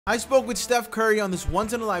I spoke with Steph Curry on this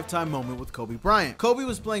once-in-a-lifetime moment with Kobe Bryant. Kobe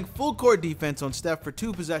was playing full court defense on Steph for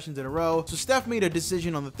 2 possessions in a row, so Steph made a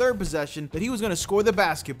decision on the 3rd possession that he was going to score the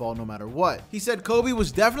basketball no matter what. He said Kobe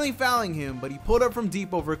was definitely fouling him, but he pulled up from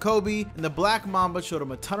deep over Kobe, and the Black Mamba showed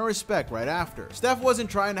him a ton of respect right after. Steph wasn't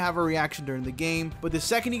trying to have a reaction during the game, but the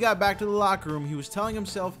second he got back to the locker room, he was telling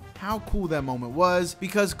himself how cool that moment was,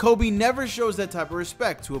 because Kobe never shows that type of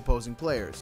respect to opposing players.